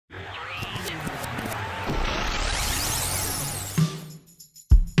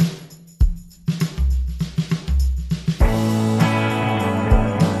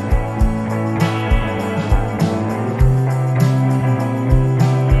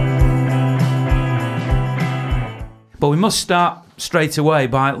But we must start straight away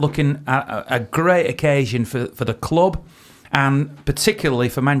by looking at a great occasion for the club, and particularly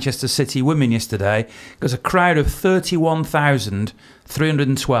for Manchester City women yesterday, because a crowd of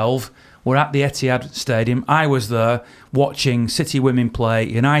 31,312 were at the Etihad Stadium. I was there watching City women play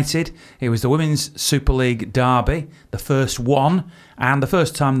United. It was the Women's Super League derby, the first one, and the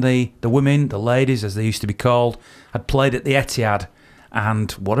first time the women, the ladies as they used to be called, had played at the Etihad.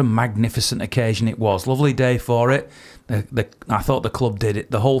 And what a magnificent occasion it was. Lovely day for it. I thought the club did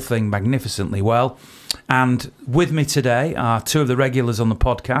it, the whole thing magnificently well. And with me today are two of the regulars on the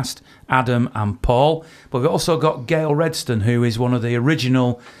podcast, Adam and Paul. But we've also got Gail Redston, who is one of the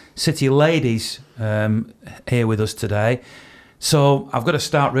original City ladies here with us today. So I've got to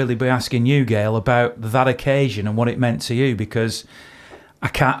start really by asking you, Gail, about that occasion and what it meant to you, because I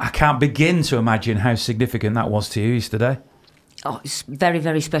can't begin to imagine how significant that was to you yesterday. Oh, it's a very,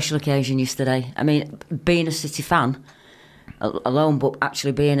 very special occasion yesterday. I mean, being a City fan alone, but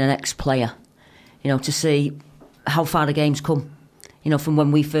actually being an ex-player, to see how far the game's come, from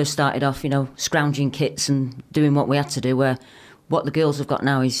when we first started off, scrounging kits and doing what we had to do, where what the girls have got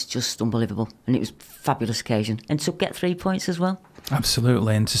now is just unbelievable. And it was a fabulous occasion. And to get 3 points as well.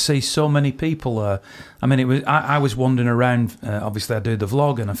 Absolutely, and to see so many people I mean, it was. I was wandering around. Obviously, I do the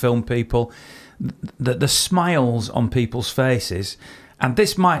vlog and I film people. The smiles on people's faces, and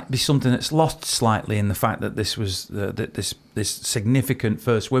this might be something that's lost slightly in the fact that this was this significant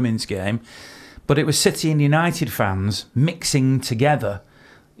first women's game, but it was City and United fans mixing together.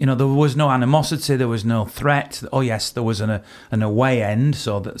 There was no animosity, there was no threat. Oh yes, there was an away end,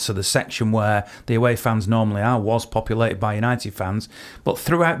 so the section where the away fans normally are was populated by United fans, but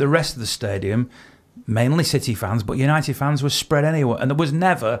throughout the rest of the stadium, mainly City fans, but United fans were spread anywhere, and there was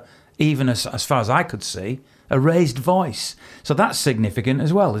never, even as far as I could see, a raised voice. So that's significant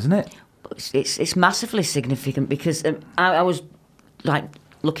as well, isn't it? It's massively significant, because I was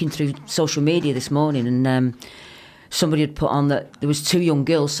looking through social media this morning, and somebody had put on that there was two young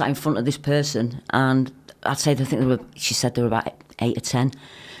girls sat in front of this person, and she said they were about 8 or 10,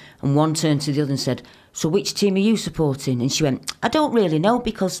 and one turned to the other and said, "So which team are you supporting?" And she went, "I don't really know,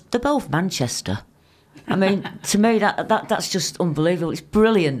 because they're both Manchester." I mean, to me, that's just unbelievable. It's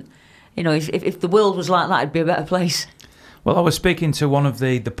brilliant. If the world was like that, it'd be a better place. Well, I was speaking to one of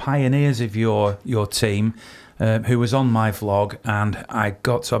the pioneers of your team, who was on my vlog, and I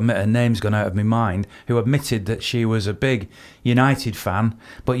got to admit, her name's gone out of my mind, who admitted that she was a big United fan,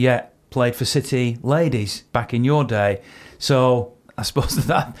 but yet played for City ladies back in your day. So I suppose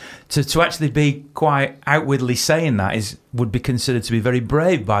that to actually be quite outwardly saying that would be considered to be very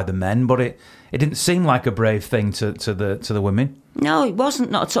brave by the men, but it didn't seem like a brave thing to the women. No, it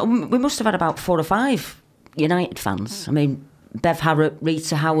wasn't, not at all. We must have had about 4 or 5 United fans. I mean, Bev Harrop,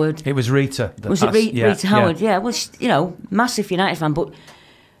 Rita Howard. It was Rita. Rita Howard? Yeah, well, massive United fan. But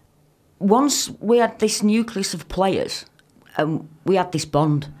once we had this nucleus of players, we had this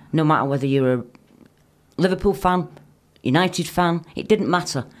bond. No matter whether you're a Liverpool fan, United fan, it didn't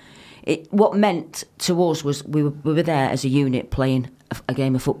matter. What meant to us was we were there as a unit playing a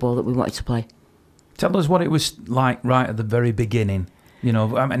game of football that we wanted to play. Tell us what it was like right at the very beginning.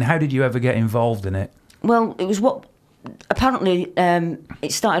 How did you ever get involved in it? Well, it was apparently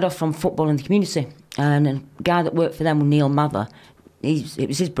it started off from football in the community, and a guy that worked for them, Neil Mather, it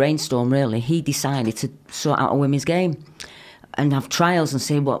was his brainstorm really. He decided to sort out a women's game and have trials and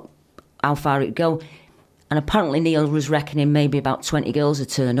see how far it'd go. And apparently Neil was reckoning maybe about 20 girls would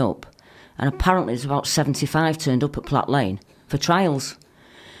turn up, and apparently there's about 75 turned up at Platt Lane for trials.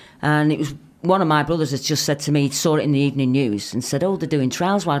 And it was one of my brothers has just said to me, he saw it in the evening news and said, "Oh, they're doing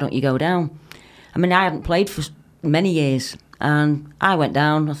trials, why don't you go down?" I mean, I hadn't played for many years, and I went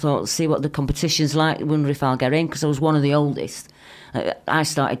down. I thought, see what the competition's like, I wonder if I'll get in, because I was one of the oldest. I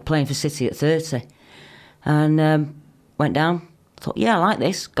started playing for City at 30, and went down. Thought, yeah, I like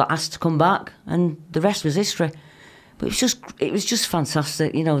this. Got asked to come back, and the rest was history. But it was just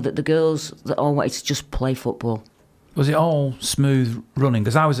fantastic, that the girls that all wanted to just play football. Was it all smooth running?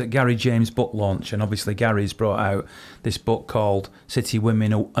 Because I was at Gary James' book launch, and obviously Gary's brought out this book called City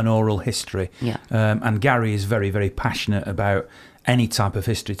Women, An Oral History. Yeah. And Gary is very, very passionate about any type of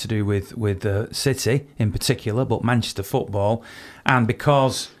history to do with City in particular, but Manchester football. And maybe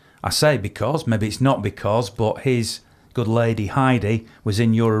it's not because, but his good lady Heidi was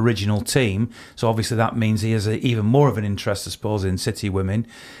in your original team, so obviously that means he has even more of an interest, I suppose, in City women.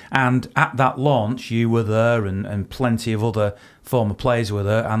 And at that launch you were there, and plenty of other former players were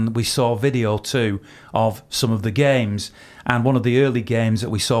there, and we saw video too of some of the games. And one of the early games that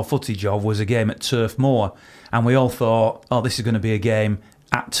we saw footage of was a game at Turf Moor, and we all thought, oh, this is going to be a game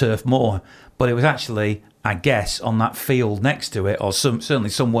at Turf Moor, but it was actually I guess, on that field next to it, or certainly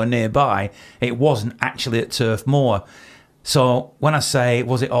somewhere nearby, it wasn't actually at Turf Moor. So when I say,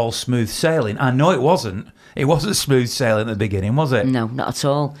 was it all smooth sailing? I know it wasn't. It wasn't smooth sailing at the beginning, was it? No, not at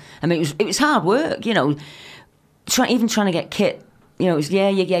all. I mean, it was hard work, you know. Even trying to get kit, you know, it was,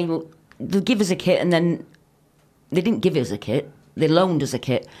 well, they'll give us a kit, and then they didn't give us a kit. They loaned us a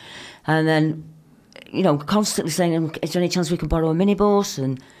kit. And then, you know, constantly saying, is there any chance we can borrow a minibus?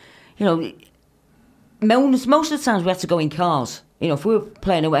 And, you know, most of the times we had to go in cars. You know, if we were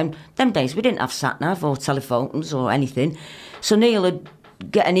playing away, and them days we didn't have sat-nav or telephones or anything. So Neil would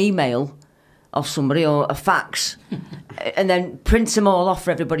get an email off somebody or a fax and then print them all off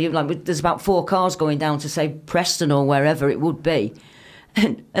for everybody. Like, there's about 4 cars going down to, say, Preston or wherever it would be.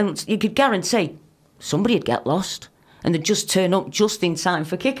 And you could guarantee somebody would get lost and they'd just turn up just in time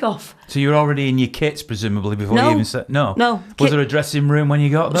for kick-off. So you were already in your kits, presumably, before you even said... No? Was there a dressing room when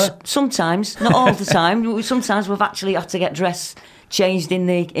you got there? Sometimes, not all the time. Sometimes we've actually had to get dressed, changed in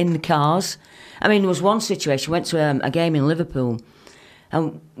the cars. I mean, there was one situation, we went to a game in Liverpool,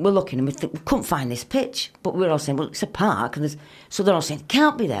 and we're looking and we couldn't find this pitch. But we were all saying, well, it's a park. So they're all saying, it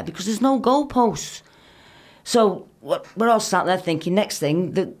can't be there because there's no goalposts. So we're all sat there thinking, next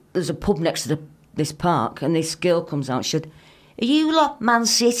thing, there's a pub next to this park, and this girl comes out and she said, are you lot Man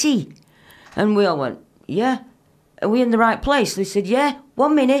City? And we all went, yeah. Are we in the right place? They said, yeah.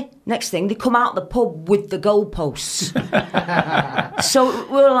 1 minute. Next thing, they come out the pub with the goalposts. So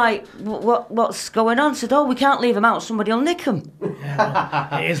we were like, what's going on? Said, oh, we can't leave them out. Somebody will nick them.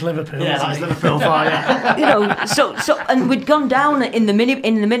 Yeah. It is Liverpool. Yeah, that's Liverpool for you. You know, so and we'd gone down in the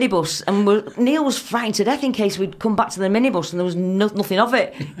minibus, and Neil was frightened to death in case we'd come back to the minibus and there was nothing of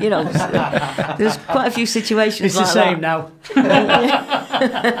it. You know, there's quite a few situations. It's like the same now.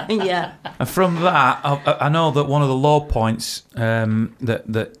 Yeah. And from that, I know that one of the low points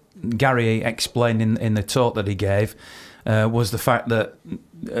that Gary explained in the talk that he gave was the fact that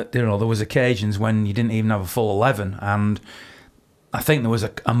there was occasions when you didn't even have a full 11, and I think there was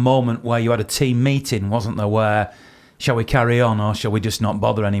a moment where you had a team meeting, wasn't there, where shall we carry on or shall we just not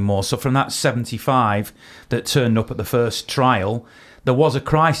bother anymore? So from that 75 that turned up at the first trial, there was a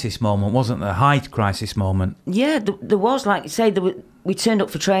crisis moment, wasn't there? A high crisis moment. Yeah, there was. Like you say, we turned up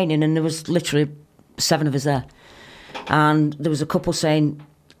for training and there was literally 7 of us there. And there was a couple saying,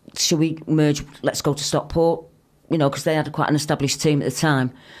 should we merge, let's go to Stockport? You know, because they had quite an established team at the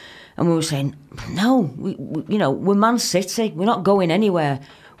time. And we were saying, no, we're Man City. We're not going anywhere.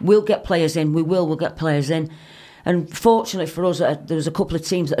 We'll get players in. We'll get players in. And fortunately for us, there was a couple of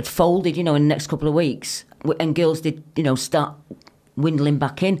teams that had folded, in the next couple of weeks. And girls did, start dwindling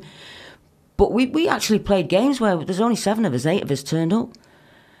back in. But we actually played games where there's only 7 of us, 8 of us turned up.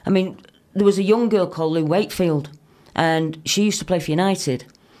 I mean, there was a young girl called Lou Wakefield, and she used to play for United.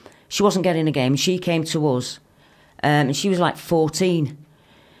 She wasn't getting a game. She came to us, and she was like 14.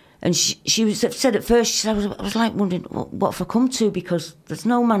 And she said at first, she said, I was like wondering, what have I come to? Because there's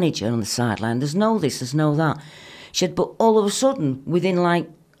no manager on the sideline. There's no this, there's no that. She said, but all of a sudden, within like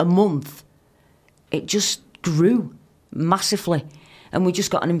a month, it just grew massively. And we just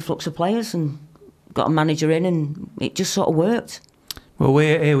got an influx of players and got a manager in, and it just sort of worked. Well,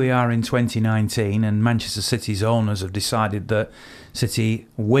 here we are in 2019, and Manchester City's owners have decided that City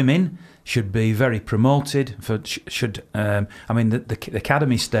women should be very promoted. The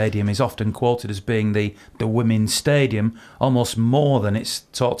Academy Stadium is often quoted as being the women's stadium, almost more than it's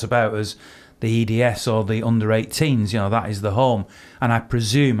talked about as the EDS or the under-18s. That is the home. And I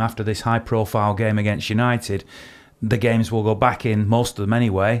presume after this high-profile game against United, the games will go back in, most of them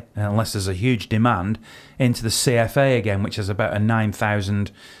anyway, unless there's a huge demand, into the CFA again, which is about a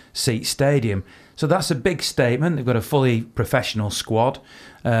 9,000-seat stadium. So that's a big statement. They've got a fully professional squad,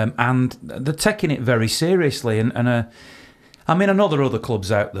 and they're taking it very seriously. I know there are other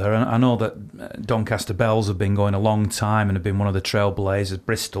clubs out there. I know that Doncaster Bells have been going a long time and have been one of the trailblazers.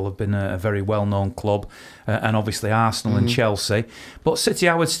 Bristol have been a very well-known club, and obviously Arsenal and Chelsea. But City,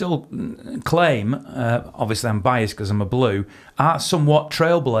 I would still claim, obviously I'm biased because I'm a Blue, are somewhat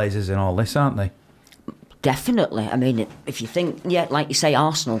trailblazers in all this, aren't they? Definitely. I mean, if you think, like you say,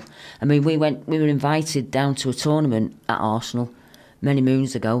 Arsenal. I mean, we were invited down to a tournament at Arsenal many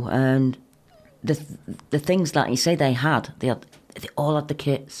moons ago, and the things that you say they all had the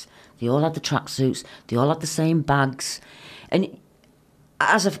kits, they all had the tracksuits, they all had the same bags, and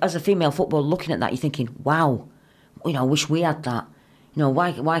as a female footballer looking at that, you're thinking, wow, I wish we had that.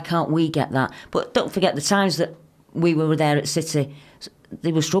 Why can't we get that? But don't forget the times that we were there at City,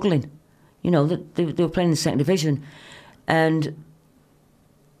 they were struggling. They were playing in the second division, and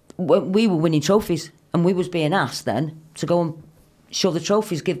we were winning trophies, and we was being asked then to go and show the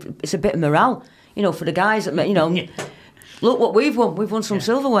trophies. It's a bit of morale. you know, for the guys that, you know, look what we've won. We've won some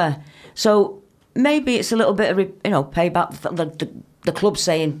silverware. So maybe it's a little bit of, you know, payback. The club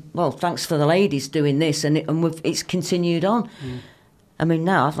saying, well, thanks for the ladies doing this, and it's continued on. I mean,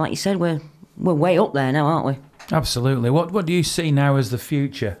 now, like you said, we're way up there now, aren't we? Absolutely. What do you see now as the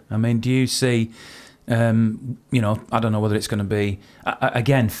future? I mean, do you see, you know, I don't know whether it's going to be,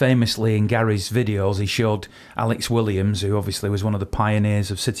 again, famously in Gary's videos, he showed Alex Williams, who obviously was one of the pioneers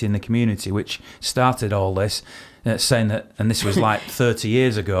of City in the Community, which started all this, saying that, and this was like 30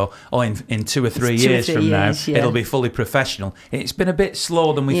 years ago, in 2 or 3 years from now, it'll be fully professional. It's been a bit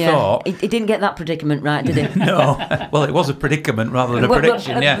slower than we thought. He didn't get that predicament right, did he? No. Well, it was a predicament rather than a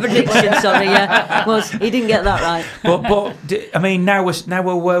prediction, Prediction, sorry, he didn't get that right. But I mean, now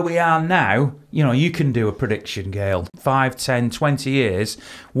we're where we are now. You know, you can do a prediction, Gail, 5, 10, 20 years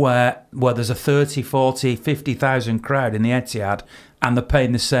where there's a 30, 40, 50,000 crowd in the Etihad and they're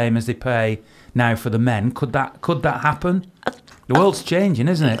paying the same as they pay now for the men. Could that happen? The world's changing,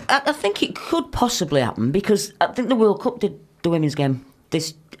 isn't it? I think it could possibly happen because I think the World Cup did the women's game.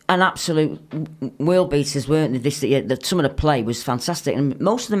 An absolute world beaters, weren't they? Some of the play was fantastic, and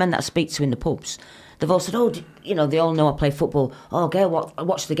most of the men that I speak to in the pubs, they've all said, "Oh, you know, they all know I play football. Oh, Gail, I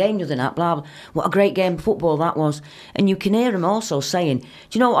watched the game the other night. Blah, blah. What a great game of football that was." And you can hear them also saying, "Do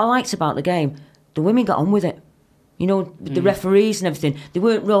you know what I liked about the game? The women got on with it. You know, the referees and everything. They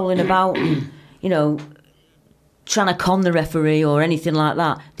weren't rolling about." You know, trying to con the referee or anything like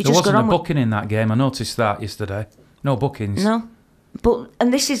that. There wasn't a booking in that game. I noticed that yesterday. No bookings. No,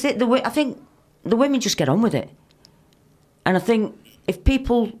 and this is it. I think the women just get on with it, and I think if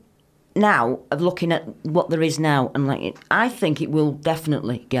people now are looking at what there is now and like it, I think it will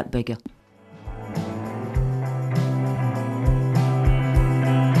definitely get bigger.